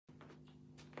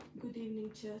Good evening,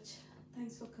 church.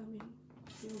 Thanks for coming.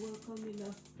 You're welcome in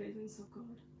the presence of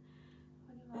God.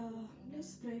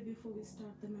 Let's pray before we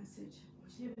start the message.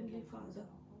 Heavenly Father,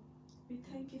 we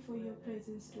thank you for your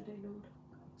presence today, Lord.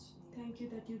 Thank you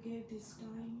that you gave this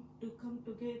time to come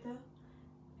together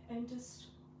and just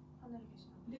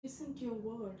listen to your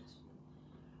word.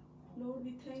 Lord,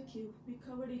 we thank you. We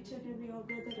covered each and every our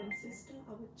brother and sister,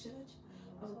 our church,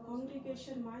 our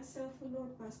congregation, myself,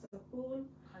 Lord, Pastor Paul,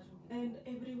 and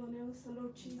everyone else,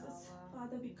 Lord Jesus.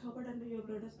 Father, we covered under your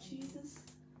blood of Jesus.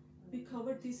 We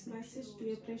covered this message to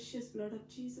your precious blood of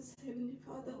Jesus, Heavenly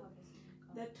Father,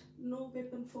 that no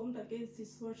weapon formed against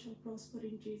this word shall prosper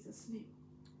in Jesus' name.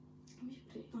 We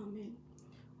pray, Amen.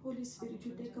 Holy Spirit,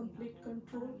 you take complete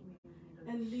control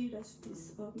and lead us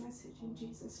this message. In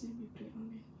Jesus' name we pray,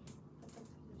 Amen.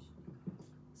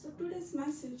 So today's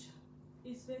message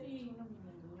is very,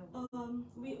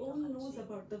 we all knows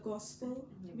about the gospel.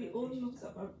 We all knows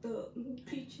about the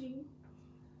preaching.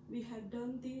 We have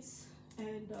done this,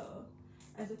 and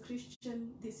as a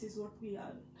Christian, this is what we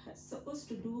are supposed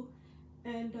to do.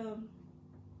 And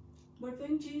but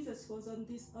when Jesus was on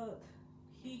this earth,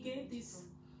 he gave this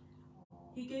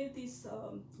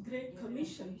great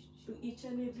commission to each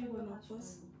and every one of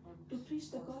us to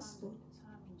preach the gospel.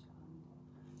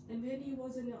 And when he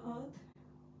was on the earth,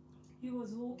 he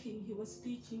was walking, he was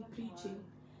teaching, preaching.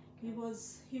 He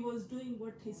was doing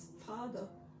what his Father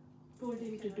told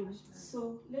him to do.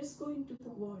 So let's go into the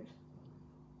word.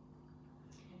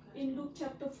 In Luke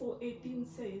chapter 4:18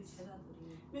 says,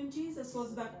 when Jesus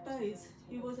was baptized,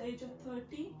 he was age of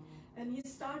 30, and he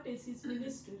started his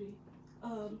ministry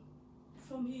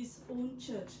from his own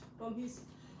church, from his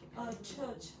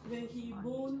church where he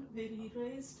born, where he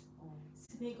raised,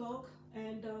 synagogue.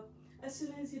 And as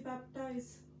soon as he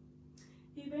baptized,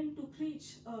 he went to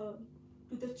preach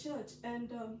to the church. And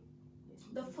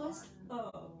the first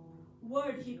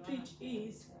word he preached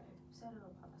is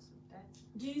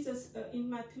Jesus in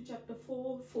Matthew chapter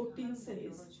 4:14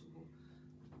 says,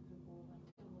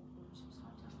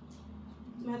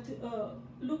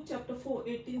 Luke chapter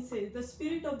 4:18 says, the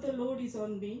Spirit of the Lord is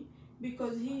on me,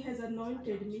 because he has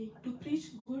anointed me to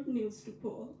preach good news to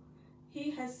poor.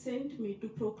 He has sent me to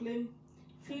proclaim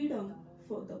freedom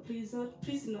for the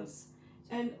prisoners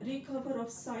and recover of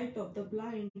sight of the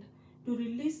blind, to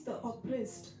release the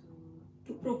oppressed,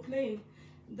 to proclaim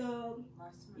the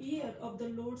year of the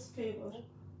Lord's favor.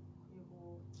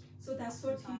 So that's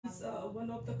what he's one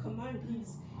of the command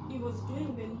he was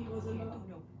doing when he was on earth.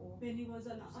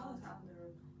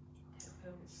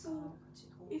 So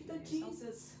if the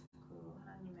Jesus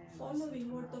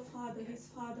following what his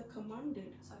father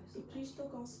commanded, to preach the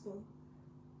gospel,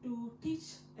 to teach,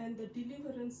 and the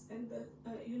deliverance, and the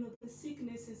the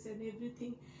sicknesses and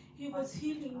everything, he was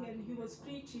healing and he was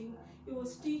preaching, he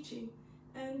was teaching.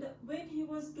 And when he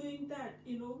was doing that,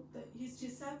 his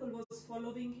disciple was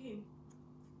following him,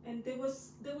 and there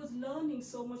was learning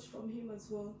so much from him as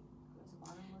well.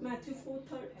 Matthew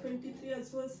 4:23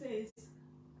 as well says,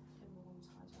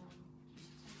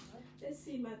 let's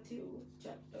see Matthew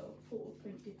chapter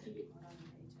 4:23.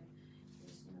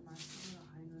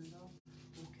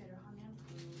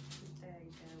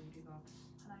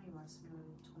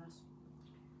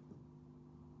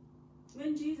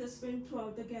 When Jesus went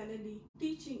throughout the Galilee,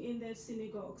 teaching in their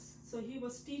synagogues. So he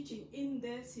was teaching in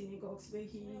their synagogues, where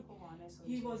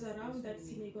he was around that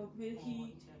synagogue, where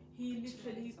he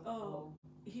literally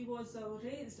he was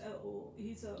raised, or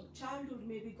his childhood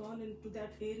may be gone into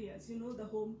that areas, the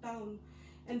hometown,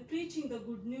 and preaching the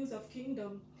good news of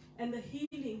kingdom and the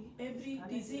healing every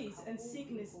disease and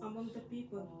sickness among the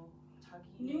people.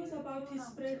 News about his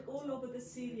spread all over the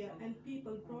Syria, and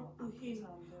people brought to him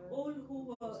all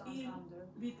who were ill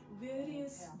with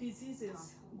various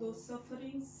diseases, those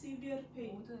suffering severe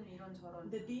pain,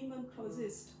 the demon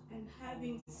possessed, and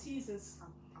having seizures,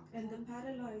 and the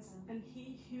paralyzed, and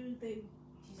he healed them.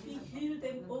 He healed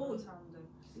them all.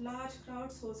 Large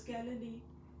crowds was Galilee,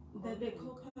 the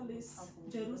Decapolis,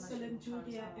 Jerusalem,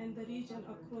 Judea, and the region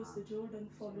across the Jordan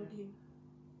followed him.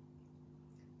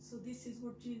 So this is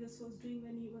what Jesus was doing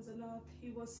when he was on earth.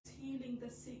 He was healing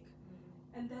the sick.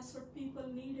 And that's what people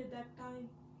needed that time.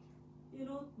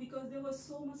 Because there was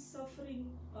so much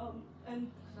suffering. And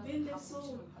when they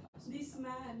saw this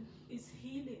man is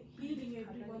healing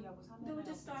everyone, they were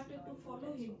just started to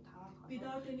follow him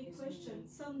without any question.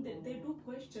 Some they do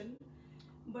question,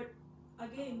 but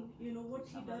again, what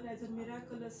he done as a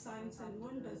miraculous signs and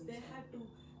wonders, they had to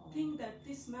think that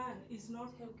this man is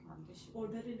not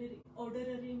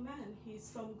ordinary man. He is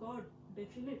from God,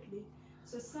 definitely.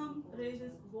 So some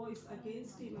raises voice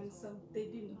against him, and some they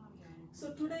didn't.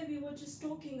 So today we were just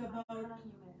talking about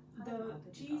the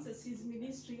Jesus, his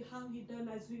ministry, how he done,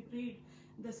 as we read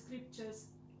the scriptures,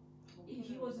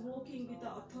 he was walking with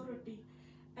the authority.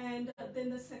 And then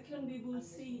the second, we will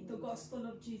see the gospel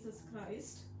of Jesus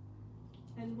Christ,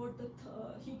 and what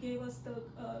he gave us the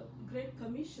great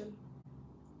commission.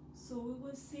 So we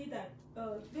will see that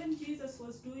when Jesus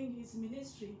was doing his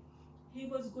ministry, he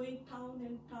was going town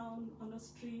and town on a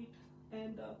street,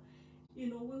 and we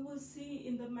will see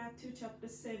in the Matthew chapter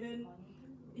 7,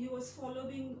 he was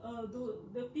following,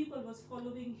 the people was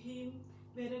following him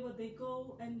wherever they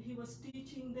go, and he was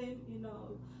teaching them in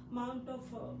a mount of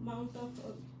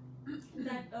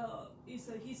that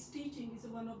his teaching is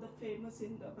one of the famous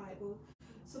in the Bible.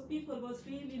 So people was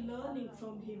really learning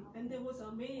from him, and they was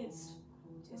amazed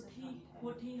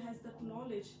what he has that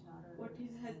knowledge, what he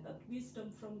has that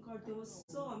wisdom from God. They was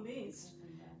so amazed.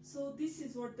 So this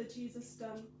is what the Jesus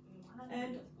done,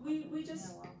 and we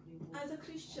just, as a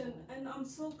Christian, and I'm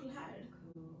so glad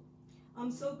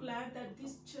that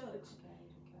this church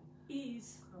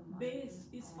is based,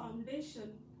 is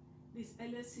foundation. This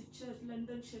LSC Church,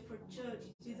 London Shepherd Church,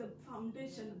 is a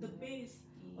foundation, the base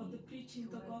of the preaching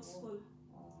the gospel,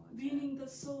 winning the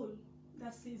soul.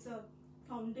 That is a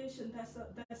foundation.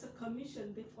 That's a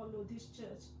commission. They follow this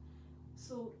church.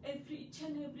 So each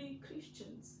and every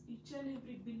Christians, each and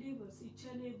every believers, each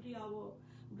and every our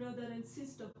brother and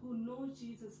sister who know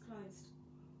Jesus Christ,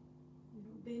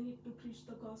 they need to preach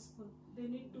the gospel. They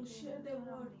need to share their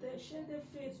word, share their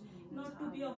faith, not to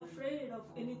be afraid of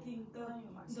anything.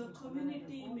 The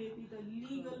community, maybe the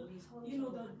legal,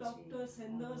 the doctors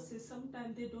and nurses,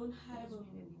 sometimes they don't have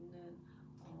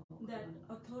that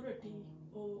authority,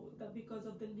 or because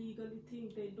of the legal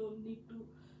thing, they don't need to,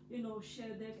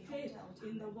 share their faith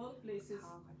in the workplaces.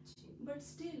 But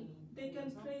still, they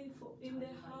can pray for in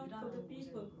their heart for the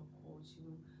people,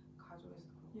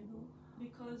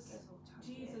 because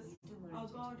Jesus, our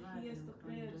God, hears the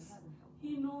prayers.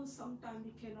 He knows sometimes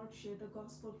we cannot share the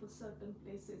gospel for certain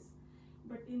places,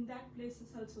 but in that places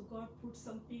also God put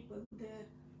some people there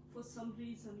for some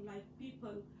reason, like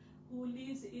people who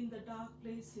lives in the dark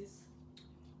places,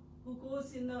 who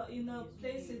goes in a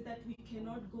places that we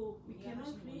cannot go, we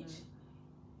cannot reach.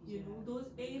 Those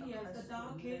areas, the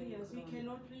dark areas, we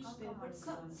cannot reach them. But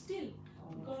still,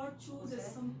 God chooses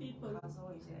some people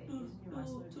to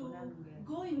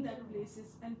go in that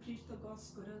places and preach the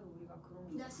gospel.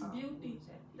 That's the beauty.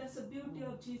 That's the beauty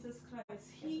of Jesus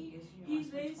Christ. He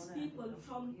raised people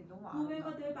from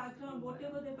whoever their background,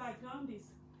 whatever their background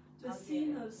is. The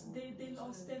sinners, they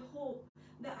lost their hope,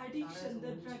 the addiction,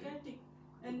 the drug addict,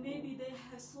 and maybe they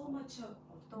have so much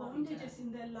bondages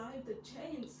in their life, the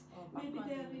chains. Maybe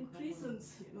they are in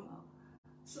prisons,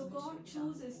 So God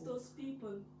chooses those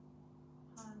people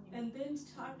and then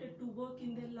started to work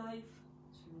in their life,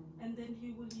 and then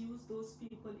he will use those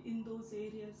people in those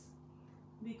areas.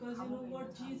 Because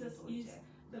what Jesus is,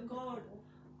 the God,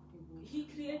 he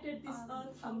created this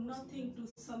earth from nothing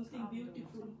to something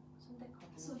beautiful.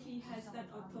 So he has that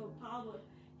power.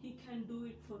 He can do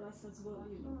it for us as well,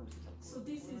 So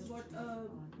this is what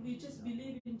we just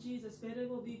believe in Jesus.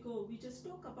 Wherever we go, we just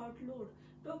talk about Lord,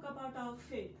 talk about our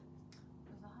faith.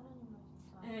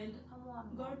 And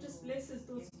God just blesses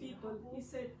those people. He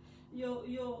said, your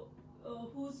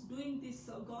who's doing this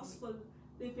gospel,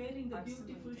 they're wearing the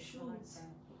beautiful shoes.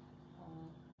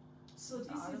 So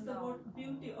this is the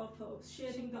beauty of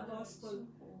sharing the gospel.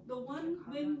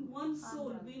 When one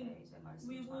soul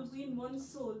we will win one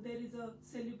soul, there is a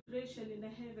celebration in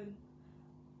heaven.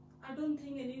 I don't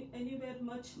think anywhere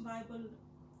much Bible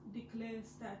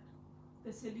declares that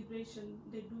the celebration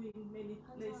they do in many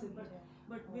places,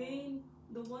 but when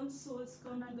the one souls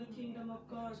come to the kingdom of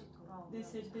God, they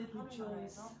said they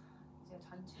rejoice.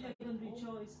 Heaven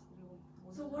rejoice.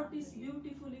 So what is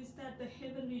beautiful is that the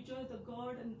heaven rejoice, the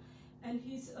God and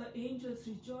his angels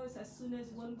rejoice as soon as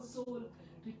one soul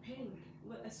repent,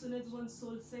 as soon as one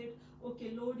soul said,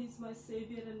 okay, Lord is my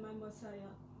Savior and my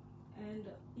Messiah. And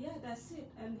yeah, that's it.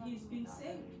 And he's been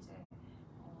saved.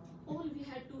 All we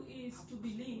had to is to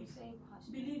believe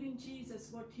in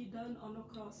Jesus, what he done on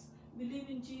a cross. Believe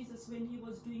in Jesus when he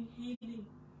was doing healing.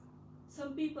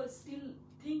 Some people still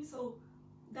think so.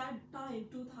 That time,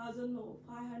 2000 or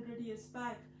 500 years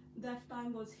back, that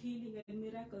time was healing and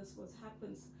miracles was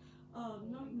happens.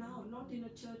 Not now, not in the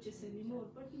churches anymore.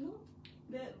 But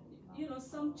there,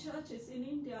 some churches in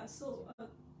India, so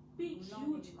big,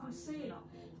 huge crusade,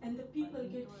 and the people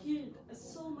get healed.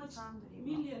 So much,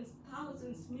 millions,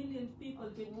 thousands, millions people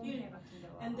get healed,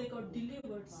 and they got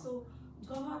delivered. So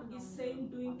God is saying,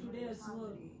 doing today as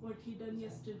well, what he done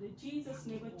yesterday. Jesus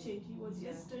never changed. He was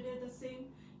yesterday the same,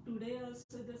 today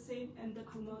also the same, and the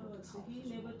tomorrow also. He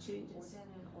never changes.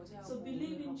 So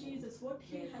believe in Jesus, what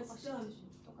he has done.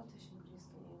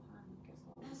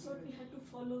 That's what we have to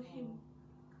follow him,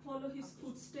 follow his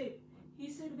footsteps. He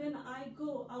said, when I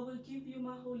go, I will give you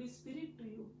my Holy Spirit to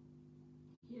you.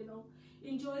 You know,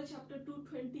 in Joel chapter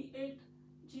 2:28,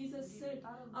 Jesus said,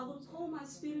 I will pour my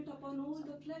spirit upon all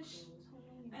the flesh,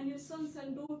 and your sons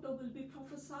and daughters will be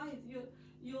prophesied.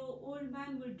 Your old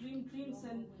man will dream dreams,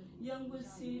 and young will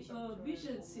see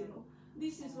visions. You know,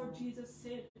 this is what Jesus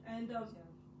said, and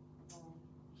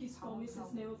his promises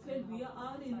never fail. We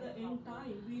are in the end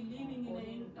time. We are living in the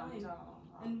end time,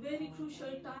 and very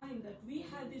crucial time that we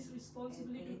have this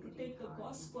responsibility to take the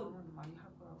gospel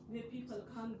where people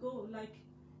can't go. Like,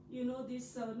 you know,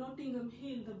 this Nottingham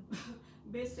Hill,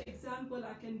 the best example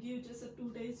I can give, just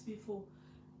 2 days before.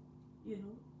 You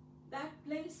know, that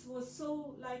place was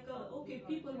so like okay,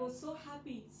 people were so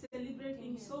happy,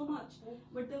 celebrating so much,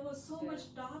 but there was so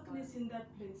much darkness in that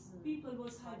place. People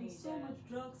was having so much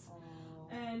drugs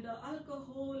and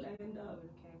alcohol, and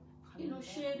you know,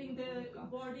 sharing their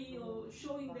body or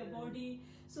showing their body.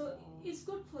 So it's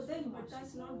good for them, but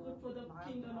that's not good for the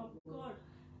kingdom of God.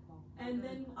 And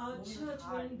then our church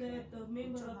went there, the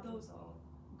member of those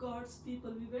God's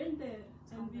people, we went there,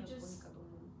 and we just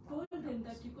told them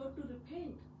that you got to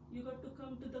repent, you got to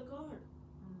come to the God.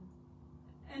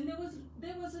 And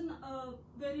there wasn't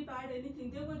very bad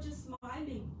anything. They were just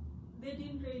smiling. They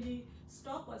didn't really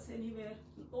stop us anywhere.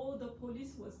 Or the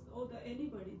police was, or the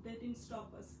anybody, they didn't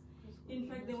stop us. In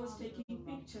fact, they was taking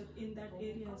picture in that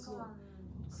area as well.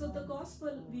 So the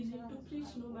gospel we need to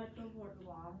preach no matter what.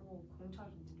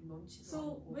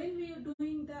 So when we are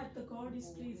doing that, the God is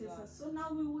pleases us. So now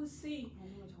we will see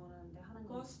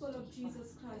gospel of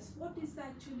Jesus Christ. What is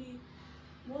actually,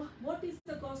 what is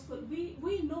the gospel?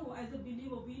 We know, as a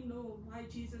believer, we know why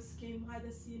Jesus came, why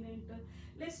the sin entered.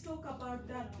 Let's talk about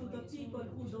that to the people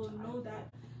who don't know that.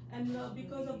 And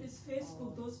because of this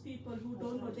Facebook, those people who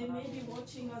don't know, they may be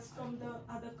watching us from the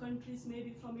other countries,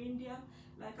 maybe from India.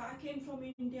 Like I came from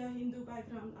India, Hindu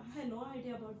background. I had no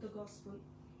idea about the gospel.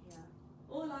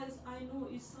 All I know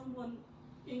is someone,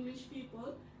 English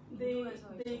people,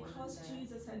 they crossed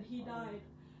Jesus and he died.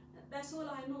 That's all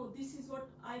I know. This is what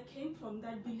I came from,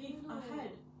 that belief I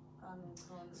had.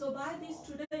 So by this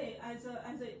today, I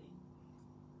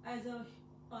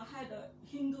had a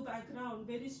Hindu background,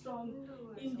 very strong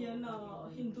Indian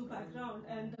Hindu background,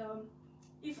 and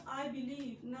if I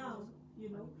believe now, you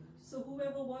know, so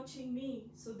whoever watching me,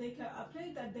 so they can, I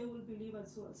pray that they will believe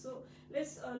as well. So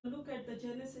let's look at the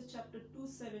Genesis chapter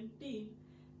 2:17.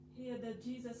 Here that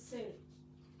Jesus said,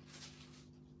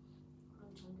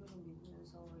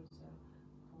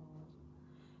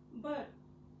 but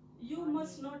you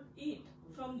must not eat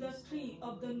from the tree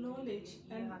of the knowledge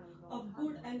and of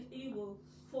good and evil,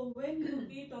 for when you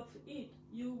eat of it,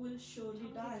 you will surely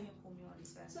die.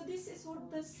 So this is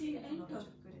what the sin entered.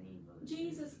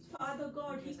 Jesus, Father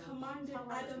God, he commanded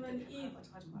Adam and Eve,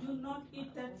 do not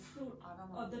eat that fruit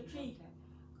of the tree.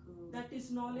 That is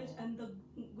knowledge and the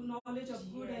knowledge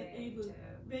of good and evil.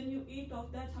 When you eat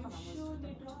of that, you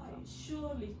surely die.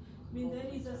 Surely. I mean, there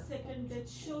is a second death.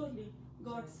 Surely,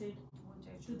 God said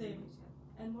to them.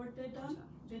 And what they done?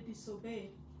 They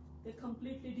disobeyed. They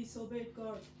completely disobeyed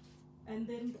God. And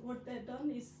then what they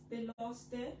done is they lost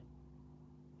their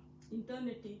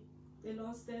eternity. They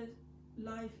lost their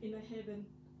life in a heaven,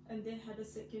 and they had a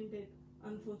second death,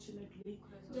 unfortunately,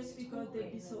 just because they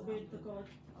disobeyed the God.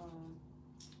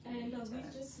 And we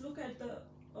just look at the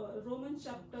Romans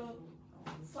chapter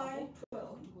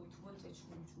 5:12.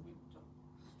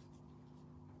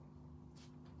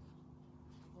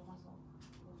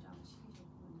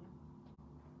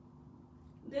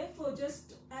 Therefore,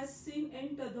 just as sin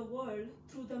entered the world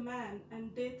through the man,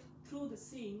 and death through the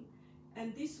sin,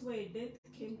 and this way death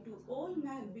came to all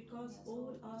men because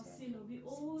all are sinners. We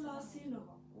all are sinners.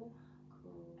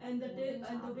 And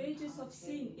the wages of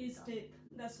sin is death.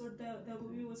 That's what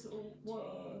we was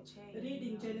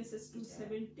reading Genesis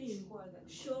 2:17.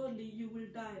 Surely you will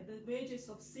die. The wages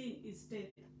of sin is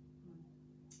death.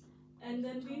 And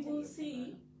then we will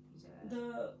see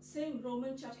the same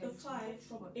Romans chapter 5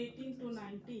 from 18 to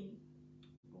 19.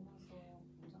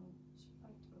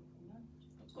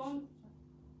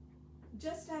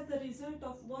 Just as the result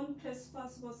of one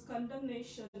trespass was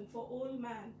condemnation for all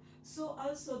man, so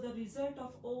also the result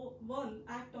of one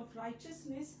act of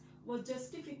righteousness was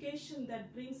justification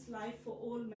that brings life for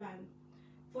all man.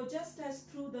 For just as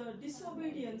through the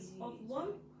disobedience of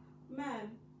one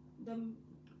man, the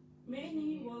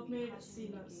many were made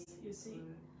sinners, you see.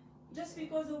 Just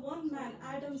because of one man,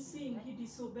 Adam sinned, he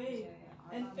disobeyed,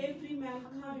 and every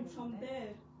mankind from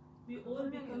there We all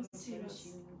become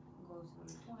sinners.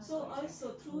 So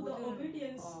also through the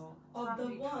obedience of the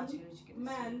one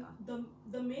man,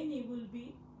 the many will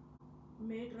be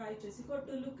made righteous. You got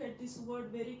to look at this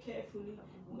word very carefully.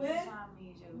 Where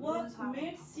what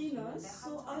made sinners,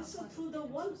 so also through the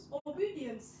one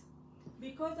obedience.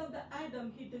 Because of the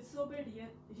Adam, he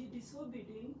disobedient,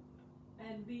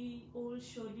 and we all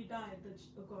surely die,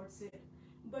 God said.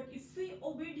 But if we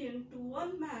obedient to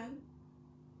one man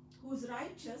who's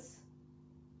righteous,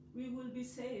 we will be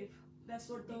saved. That's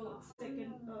what the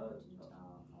second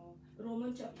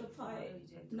Romans chapter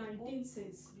 5:19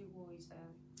 says.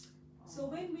 So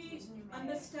when we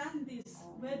understand this,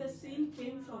 where the sin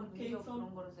came from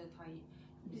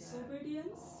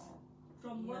disobedience,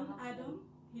 from one Adam,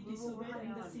 he disobeyed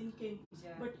and the sin came.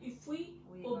 But if we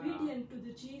obedient to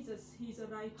the Jesus, he's a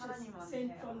righteous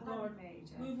sent from God,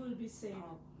 we will be saved.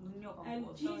 And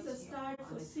Jesus died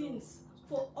for sins,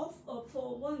 for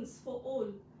once, for all,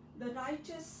 the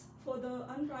righteous for the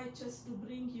unrighteous, to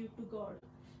bring you to God.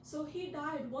 So he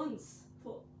died once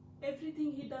for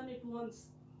everything. He done it once,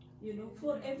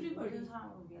 for everybody,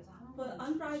 for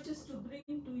unrighteous to bring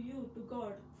to you to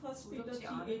God. 1 Peter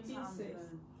 3:18 says,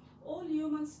 all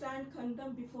humans stand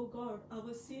condemned before God.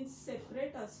 Our sins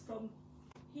separate us from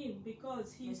him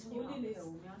because he is holiness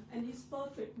and he is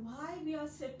perfect. Why we are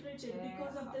separated?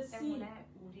 Because of the sin.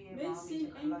 When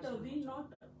sin enter, we not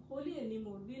holy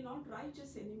anymore, we not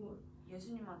righteous anymore.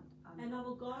 And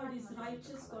our God is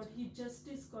righteous God, he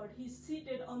justice God. He's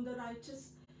seated on the righteous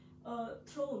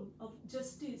throne of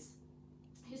justice.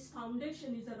 His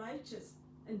foundation is a righteous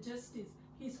and justice.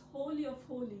 He's holy of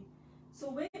holy. So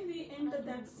when we enter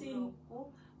that sin,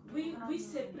 we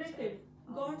separated.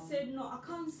 God said, no, I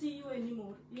can't see you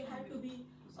anymore. You have to be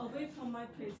away from my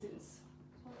presence.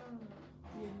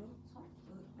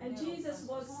 And Jesus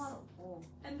was,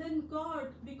 and then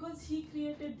God, because he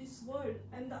created this world,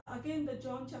 and again the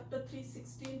John chapter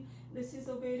 3:16, this is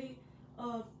a very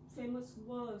famous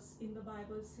verse in the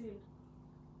Bible said,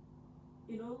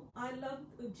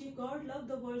 God loved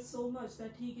the world so much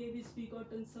that he gave his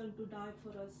begotten son to die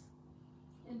for us.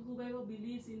 And whoever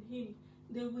believes in him,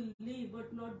 they will live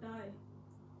but not die.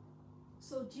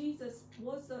 So Jesus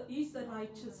is the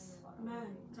righteous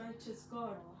man, righteous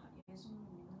God.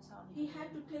 He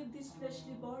had to take this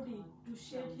fleshly body to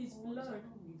shed his blood.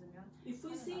 If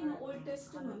we see in the Old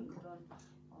Testament,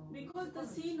 because the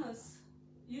sinners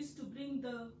used to bring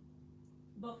the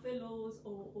buffaloes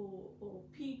or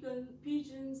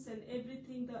pigeons and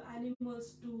everything, the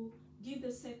animals, to give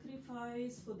the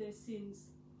sacrifice for their sins.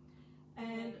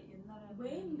 And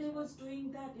when they was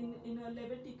doing that in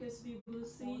Leviticus, we will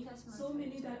see so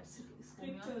many that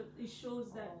scripture, it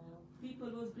shows that people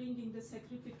was bringing the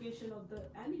sacrification of the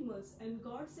animals, and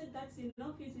God said that's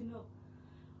enough is enough.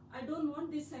 I don't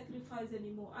want this sacrifice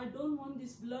anymore. I don't want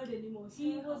this blood anymore.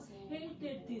 He was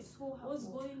hated this. What was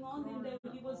going on in there?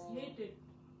 He was hated.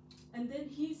 And then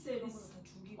he said,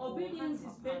 obedience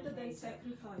is better than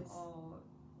sacrifice.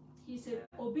 He said,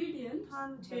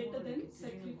 obedience better than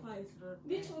sacrifice.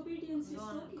 Which obedience is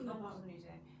talking about?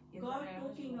 God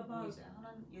talking about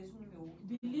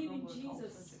believe in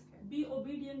Jesus. Be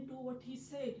obedient to what he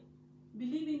said.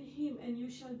 Believe in him and you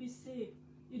shall be saved.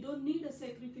 You don't need a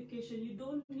sacrification. You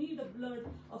don't need a blood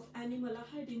of animal.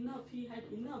 I had enough. He had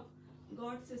enough.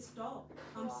 God says, stop.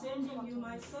 I'm sending you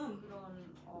my son.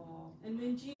 And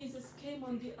when Jesus came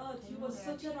on the earth, he was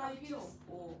such a righteous.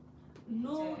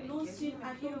 No sin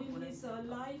at all in his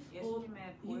life. Or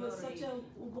he was such a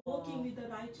walking with the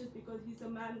righteous because he's a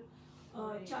man,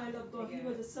 child of God. He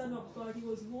was a son of God. He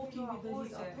was walking with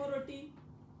his authority.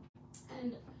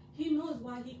 And he knows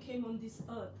why he came on this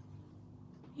earth.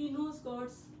 He knows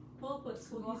God's purpose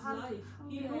for his life.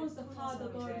 He knows the Father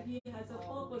God, he has a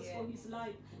purpose for his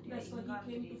life. That's why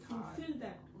he came to fulfill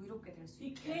that.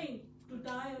 He came to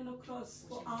die on a cross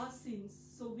for our sins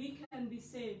so we can be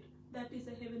saved. That is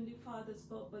the Heavenly Father's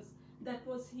purpose. That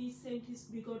was he sent his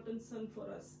begotten son for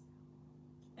us.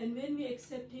 And when we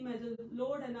accept him as a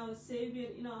Lord and our Savior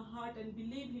in our heart and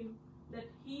believe him that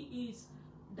he is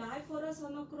died for us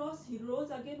on a cross, he rose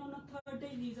again on a third day,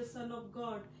 he is a son of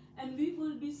God, and we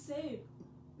will be saved.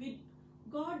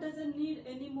 God doesn't need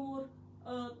any more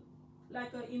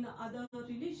like in other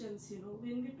religions,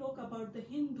 when we talk about the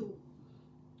Hindu,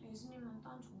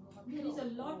 there is a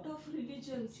lot of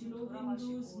religions,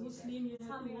 Hindus, Muslim, you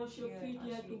have to wash your feet,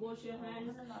 you have to wash your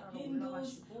hands.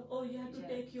 Hindus, you have to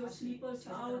take your slippers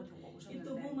out. If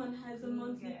the woman has a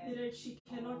monthly period, she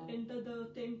cannot enter the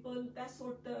temple. That's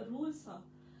what the rules are.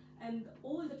 And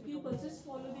all the people just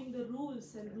following the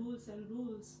rules and rules and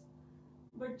rules.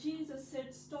 But Jesus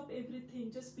said, stop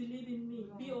everything, just believe in me,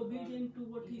 be obedient to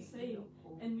what he's saying,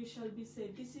 and we shall be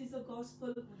saved. This is the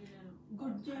gospel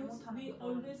good news. We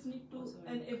always need to,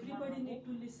 and everybody need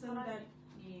to listen that.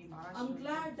 I'm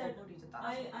glad that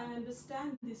I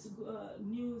understand this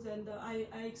news, and I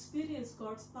experience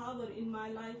God's power in my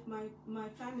life, my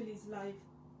family's life.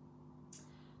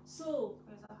 So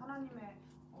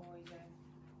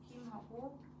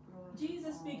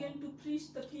Jesus began to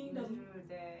preach the kingdom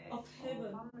of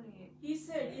heaven. He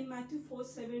said in Matthew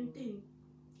 4:17,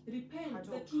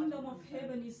 repent, the kingdom of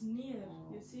heaven is near.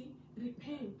 You see,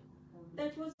 repent.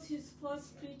 That was his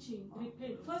first preaching,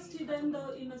 repent. First he done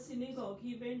in a synagogue.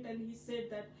 He went and he said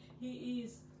that he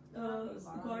is,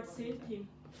 God sent him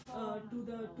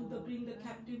to bring the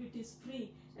captivities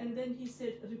free. And then he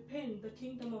said, repent, the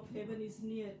kingdom of heaven is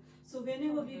near. So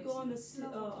whenever we go on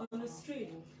a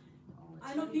street,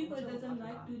 I know people doesn't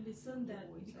like to listen that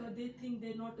because they think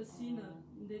they're not a sinner.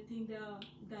 They think they are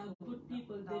good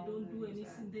people. They don't do any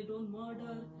sin. They don't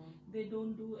murder. They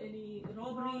don't do any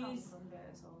robberies.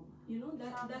 You know,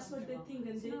 that's what they think,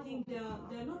 and they think they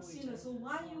are not sinners. So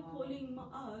why are you calling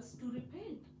us to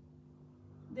repent?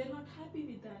 They're not happy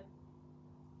with that.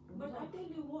 But I tell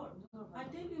you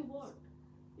what,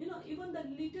 you know, even the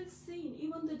little sin,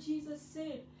 even the Jesus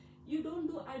said, you don't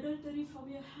do adultery from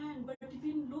your hand, but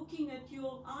even looking at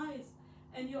your eyes,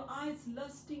 and your eyes,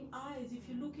 lusting eyes, if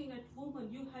you're looking at woman,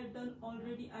 you had done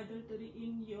already adultery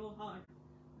in your heart.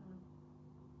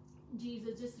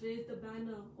 Jesus just raised the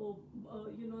banner of,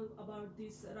 you know, about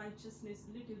this righteousness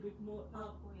little bit more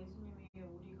up.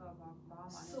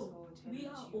 So we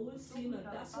are all sinners.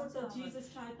 That's what the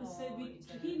Jesus tried to say.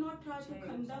 He not tried to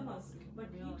condemn us, but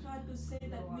he tried to say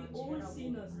that we all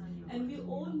sinners, and we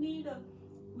all need a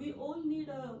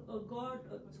God,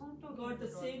 God the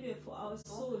Savior for our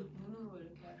soul.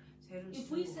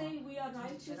 If we say we are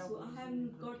righteous, I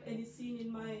haven't got any sin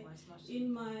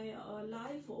in my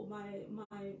life or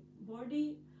my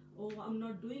body, or I'm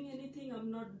not doing anything,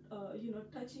 I'm not you know,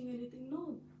 touching anything.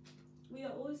 No, we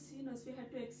are all sinners. We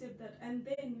have to accept that, and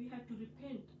then we have to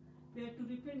repent. We have to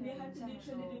repent. We have to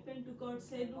literally repent to God.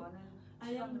 Say, look,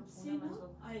 I am a sinner.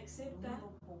 I accept that.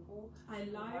 I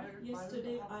lied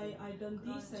yesterday. I done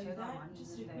this and that.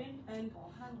 Just repent and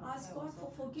ask God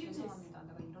for forgiveness.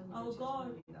 Our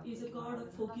God is a God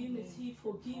of forgiveness. He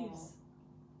forgives.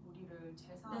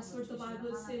 That's what the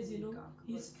Bible says, you know.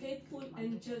 He's faithful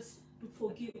and just to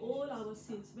forgive all our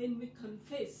sins. When we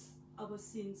confess our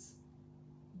sins,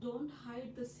 don't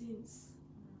hide the sins.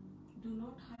 Do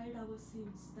not hide our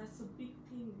sins. That's a big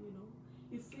thing, you know.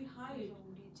 If we hide,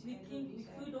 we think if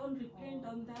we don't repent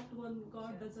on that one,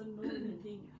 God doesn't know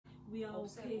anything. We are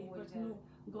okay, but no,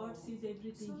 God sees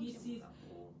everything. He sees,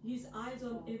 his eyes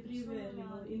on everywhere,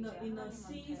 you know, in the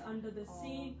seas, under the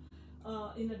sea,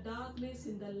 in the darkness,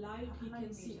 in the light. He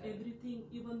can see everything,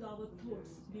 even our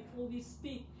thoughts. Before we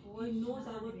speak, he knows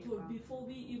our thoughts. Before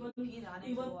we even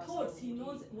thoughts, he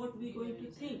knows what we're going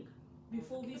to think.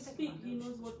 Before we speak, he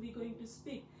knows what we're going to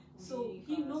speak. So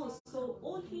he knows. So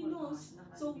all he knows.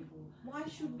 So why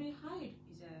should we hide?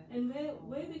 And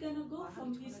where we gonna go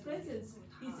from his presence?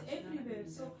 He's everywhere.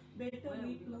 So better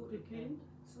we to repent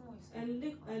and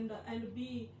live and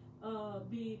be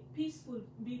peaceful.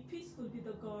 Be peaceful with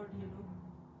the God, you know.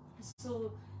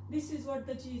 So this is what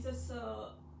the Jesus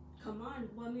command.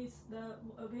 One is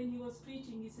when he was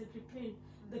preaching, he said, repent.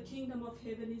 The kingdom of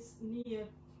heaven is near.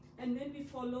 And when we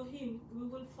follow him, we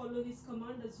will follow his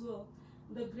command as well.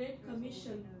 The Great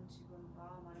Commission.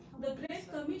 The Great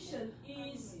Commission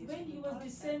is when he was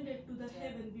descended to the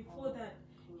heaven. Before that,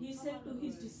 he said to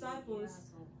his disciples,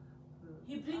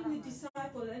 he brings the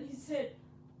disciple and he said,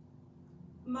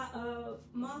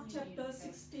 Mark chapter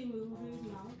 16, we will read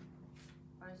now.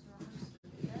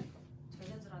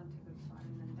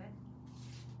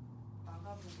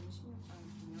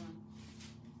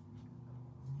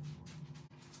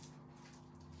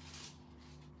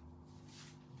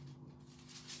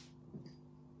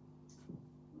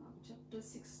 Chapter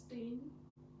 16,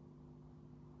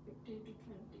 15 to 20.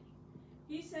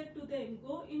 He said to them,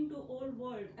 go into all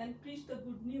world and preach the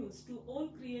good news to all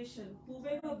creation.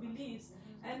 Whoever believes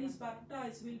and is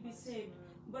baptized will be saved,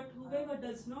 but whoever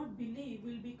does not believe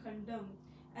will be condemned.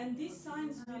 And these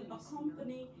signs will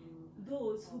accompany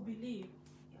those who believe.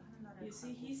 You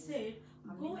see, he said,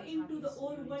 go into the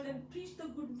all world and preach the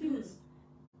good news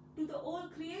to the all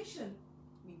creation.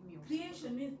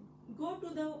 Creation means go to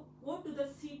the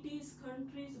cities,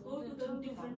 countries, go to the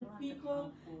different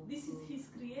people. This is his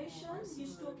creation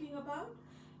he's talking about.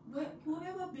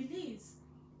 Whoever believes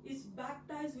is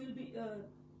baptized will be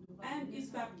and is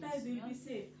baptized will be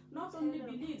saved. Not only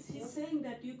believes, he's saying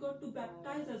that you got to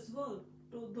baptize as well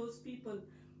to those people.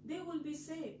 They will be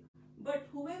saved. But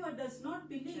whoever does not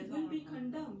believe will be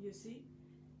condemned, you see.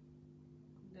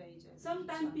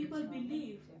 Sometimes people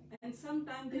believe and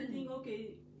sometimes they think, okay,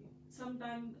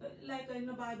 sometimes like in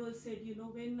the Bible said, you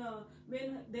know,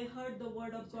 when they heard the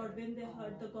word of God, when they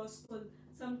heard the gospel,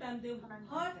 sometimes they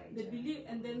heard, they believe,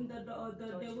 and then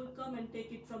the devil come and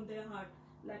take it from their heart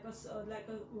like a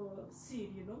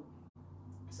seed, you know.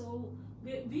 So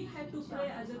we had to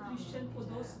pray as a Christian for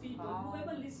those people,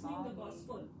 whoever listening the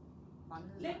gospel.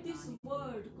 Let this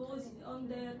word goes on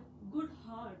their good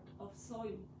heart of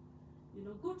soil, you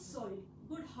know, good soil,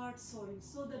 good heart soil,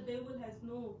 so the devil has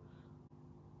no,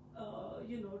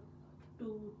 you know,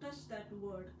 to touch that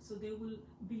word. So they will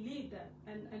believe that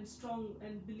and strong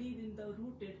and believe in the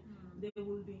rooted they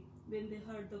will be when they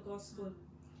heard the gospel.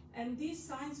 And these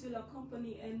signs will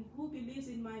accompany, and who believes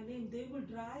in my name, they will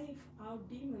drive out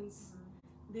demons.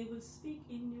 They will speak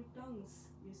in new tongues,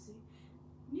 you see.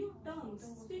 New tongues,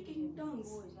 speaking tongues.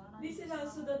 This is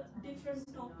also the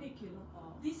different topic, you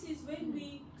know. This is when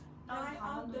we drive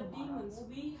out the demons.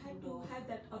 We had to have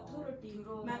that authority.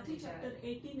 Matthew chapter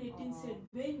 18 said,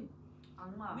 when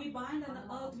we bind on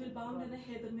the earth, we'll bound in the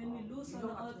heaven. When we loose on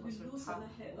the earth, we'll loose on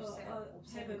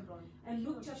the heaven. And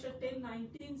Luke chapter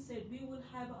 10:19 said, we will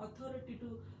have authority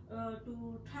to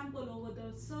trample over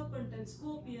the serpent and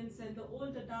scorpions and all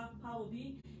the dark power.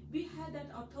 We had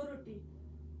that authority.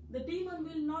 The demon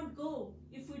will not go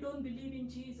if we don't believe in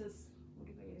Jesus.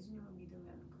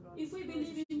 If we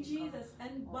believe in Jesus,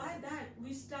 and by that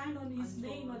we stand on his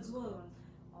name as well.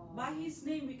 By his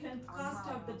name we can cast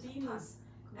out the demons,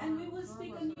 and we will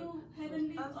speak a new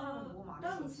heavenly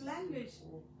tongues, language,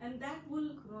 and that will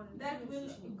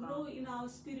grow in our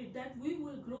spirit. That we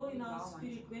will grow in our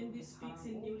spirit when we speak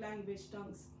in new language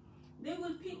tongues. They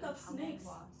will pick up snakes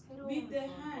with their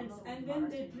hands, and when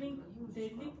they drink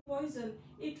deadly poison,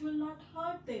 it will not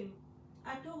hurt them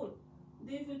at all.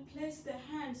 They will place their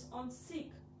hands on sick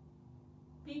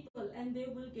people and they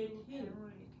will get healed.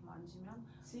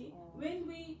 See, when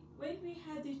we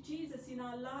have this Jesus in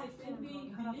our life, when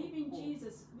we believe in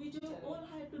Jesus, we all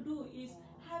have to do is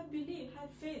have belief, have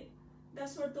faith.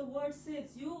 That's what the word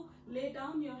says. You lay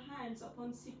down your hands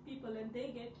upon sick people and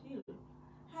they get healed.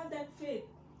 Have that faith.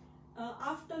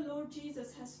 After Lord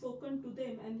Jesus has spoken to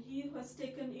them and he was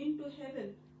taken into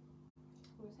heaven,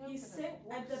 he sat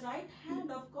at the right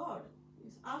hand of God.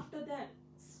 After that,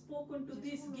 spoken to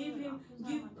this,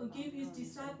 give his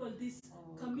disciple this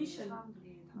commission,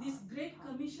 this great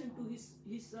commission to his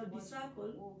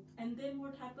disciple. And then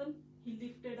what happened? He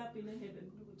lifted up in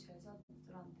heaven.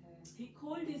 He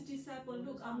called his disciple,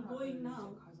 look, I'm going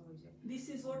now. This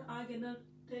is what I'm gonna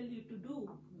tell you to do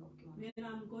when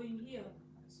I'm going here,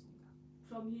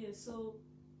 from here. So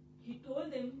he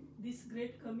told them this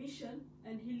great commission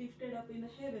and he lifted up in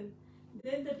heaven.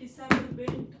 Then the disciple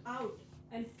went out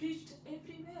and preached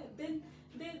everywhere. Then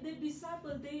the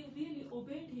disciple, they really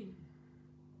obeyed him.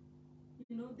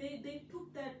 You know, they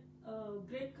took that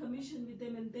great commission with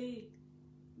them and they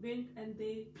went and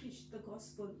they preached the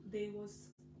gospel. They was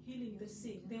healing the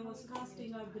sick. They was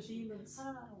casting out the demons.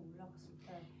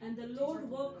 And the Lord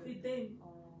worked with them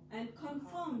and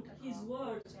confirmed his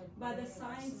word by the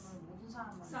signs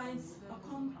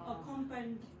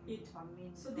accompanied it.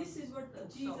 So this is what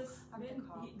Jesus, when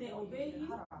they obeyed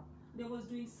him, they was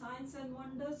doing signs and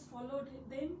wonders, followed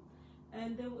them,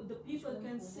 and the people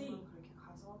can see.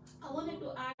 I wanted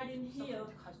to add in here,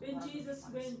 when Jesus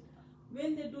went,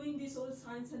 when they're doing these all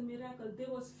signs and miracles, they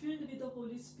was filled with the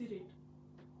Holy Spirit.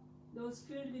 They was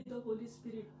filled with the Holy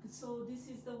Spirit. So this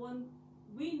is the one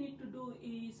we need to do,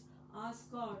 is ask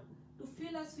God to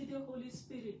fill us with the Holy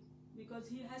Spirit, because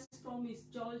he has promised,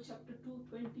 Joel chapter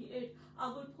 2:28, I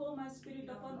will pour my spirit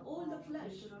upon all the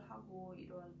flesh.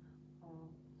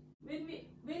 When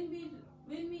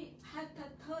we had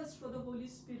that thirst for the Holy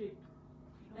Spirit,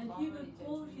 and he will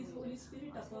pour his Holy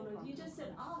Spirit upon us. He just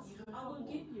said, ask, I will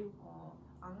give you.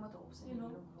 You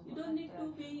know, you don't need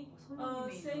to be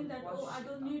saying that, oh, I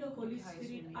don't need a Holy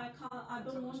Spirit, I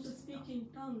don't want to speak in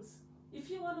tongues. If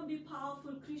you want to be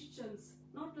powerful Christians,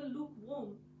 not a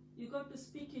lukewarm, you got to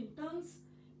speak in tongues.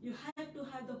 You have to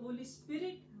have the Holy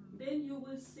Spirit. Then you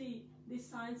will see the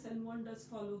signs and wonders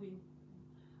following.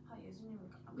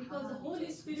 Because the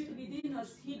Holy Spirit within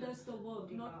us, he does the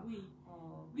work, not we.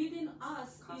 Within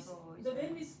us is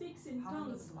when we speak in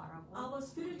tongues, our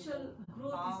spiritual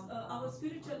growth is, our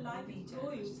spiritual life is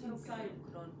growing inside.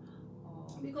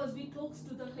 Because we talk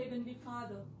to the Heavenly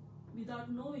Father without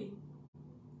knowing.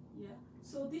 Yeah.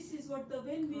 So this is what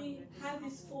when we have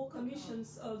these 4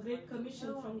 commissions, a great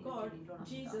commission from God,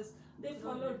 Jesus, they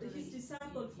followed, his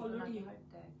disciples followed him,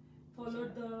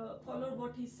 followed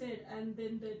what he said, and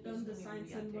then they done the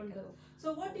signs and wonders.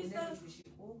 So what is the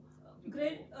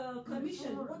great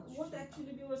commission? What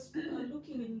actually we were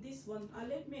looking in this one?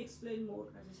 Let me explain more.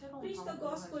 Preach the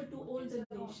gospel to all the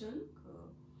nation.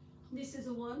 This is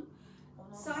one.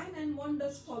 Sign and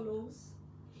wonders follows,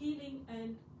 healing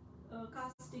and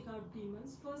casting out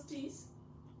demons. First is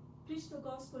preach the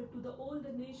gospel to all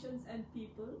the nations and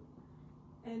people,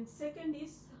 and second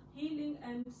is healing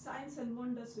and signs and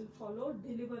wonders will follow,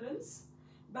 deliverance.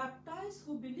 Baptize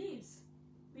who believes.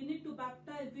 We need to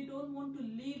baptize. We don't want to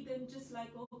leave them just like,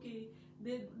 okay,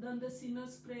 they've done the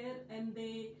sinner's prayer and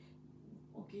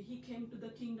he came to the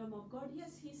kingdom of God.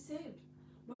 Yes, he saved.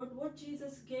 But what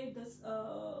Jesus gave this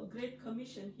great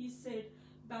commission, he said,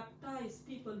 baptize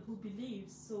people who believe.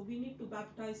 So we need to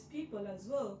baptize people as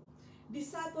well.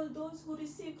 Disciple those who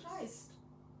receive Christ.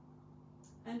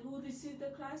 And who receive the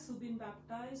Christ, who've been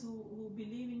baptized, who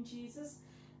believe in Jesus.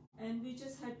 And we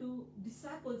just had to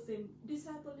disciple them.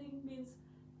 Discipling means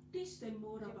teach them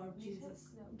more about Jesus.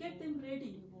 Get them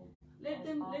ready. Let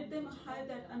them have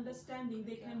that understanding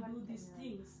they can do these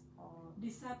things.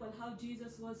 Disciple, how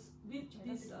Jesus was with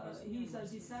his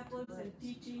disciples and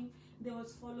teaching, they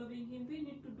was following him. We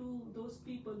need to do those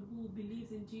people who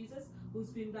believes in Jesus, who's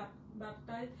been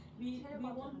baptized. We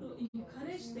want to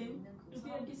encourage them to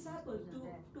be a disciple,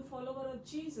 to follower of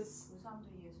Jesus.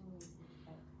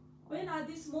 When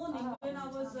this morning, when I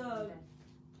was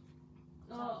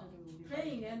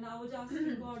praying and I was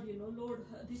asking God, Lord,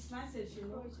 this message,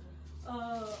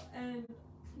 and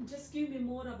just give me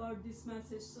more about this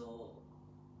message. So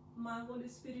my Holy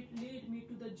Spirit led me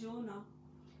to the Jonah,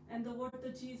 and the word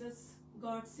that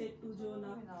God said to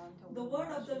Jonah. The word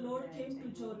of the Lord came to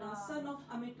Jonah, son of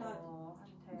Amittai,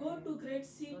 go to great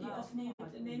city of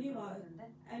Nineveh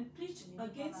and preach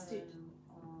against it,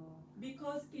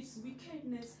 because its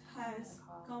wickedness has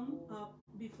come up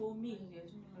before me.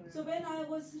 So when I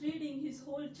was reading his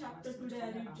whole chapter today, I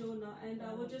read Jonah, and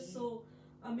I was just so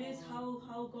amazed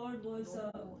how God was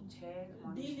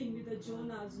dealing with the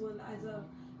Jonah as well.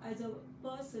 As a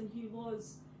person, he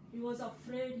was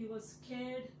afraid, he was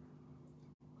scared,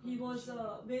 he was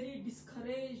very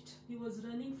discouraged, he was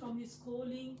running from his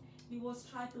calling, he was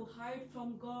trying to hide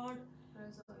from God.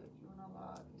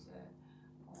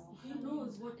 He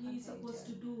knows what he is supposed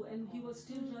to do, and he was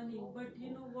still running. But you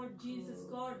know what?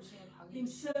 God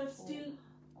himself still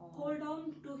hold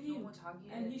on to him,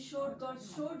 and God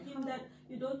showed him that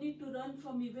you don't need to run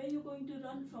from me. Where are you going to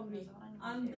run from me?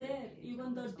 I'm there.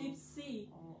 Even the deep sea,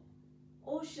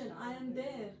 ocean, I am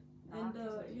there. And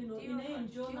in the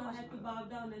end, Jonah had to bow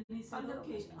down, and he said,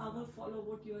 okay, I will follow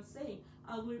what you are saying.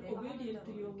 I will obedient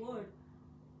to your word.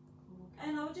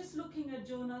 And I was just looking at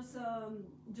Jonah's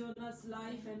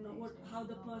life and how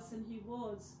the person he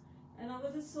was, and I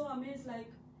was just so amazed. Like,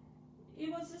 he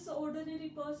was just an ordinary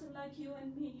person like you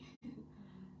and me.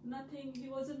 Nothing. He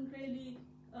wasn't really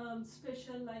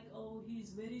special. Like, oh,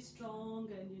 he's very strong,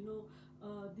 and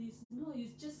No,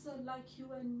 he's just like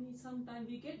you and me. Sometimes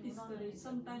we get discouraged.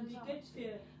 Sometimes we get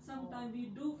fear. Sometimes we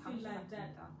do feel like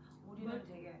that.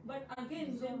 But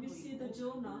again, when we see the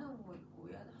Jonah,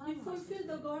 he fulfilled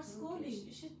the God's calling.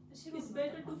 It's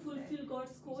better to fulfill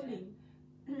God's calling.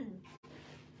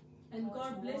 And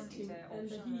God blessed him, and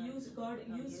God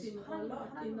used him a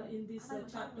lot in this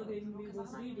chapter when we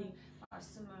was reading.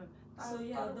 So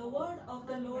yeah, the word of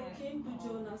the Lord came to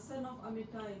Jonah, son of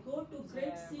Amittai, go to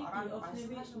great city of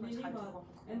Nineveh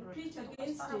and preach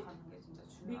against it,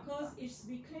 because its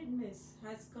wickedness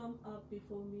has come up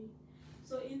before me.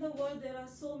 So in the world there are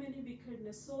so many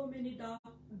wickedness, so many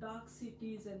dark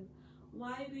cities, and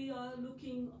why we are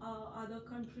looking other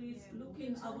countries,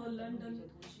 looking our London,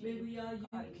 where we are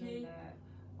UK,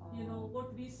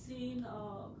 what we seen,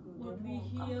 what we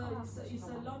hear is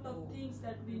a lot of things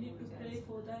that we need to pray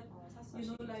for that.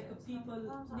 Like people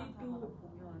need to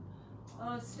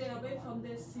stay away from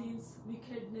their sins,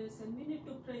 wickedness, and we need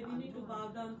to pray. We need to bow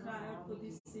down, cry out for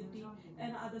this city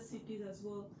and other cities as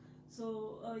well.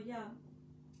 So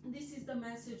this is the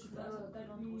message that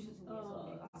we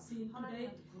seen today.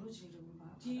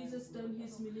 Jesus done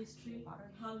his ministry,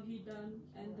 how he done,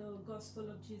 and the gospel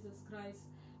of Jesus Christ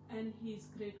and his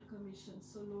great commission.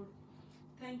 So Lord,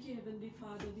 thank you, Heavenly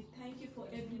Father. We thank you for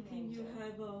everything you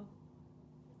have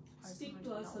speak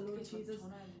to us, Lord Jesus,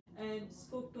 and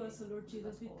spoke to us, Lord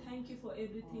Jesus. We thank you for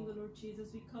everything, Lord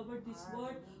Jesus. We covered this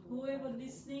word. Whoever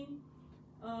listening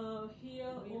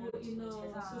here or in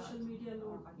social media,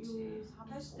 Lord, you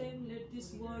touch them. Let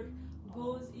this word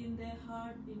goes in their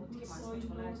heart in good soil,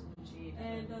 Lord,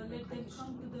 and let them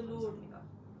come to the Lord.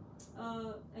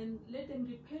 And let them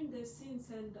repent their sins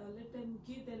and let them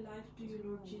give their life to you,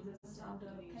 Lord Jesus. And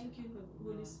thank you,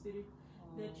 Holy Spirit,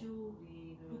 that you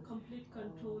complete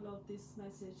control of this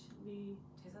message. We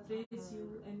praise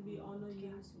you and we honor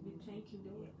you. We thank you,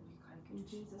 Lord. In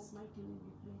Jesus' mighty name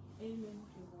we pray. Amen.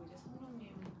 그리고 이제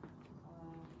성도님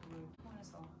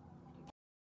통해서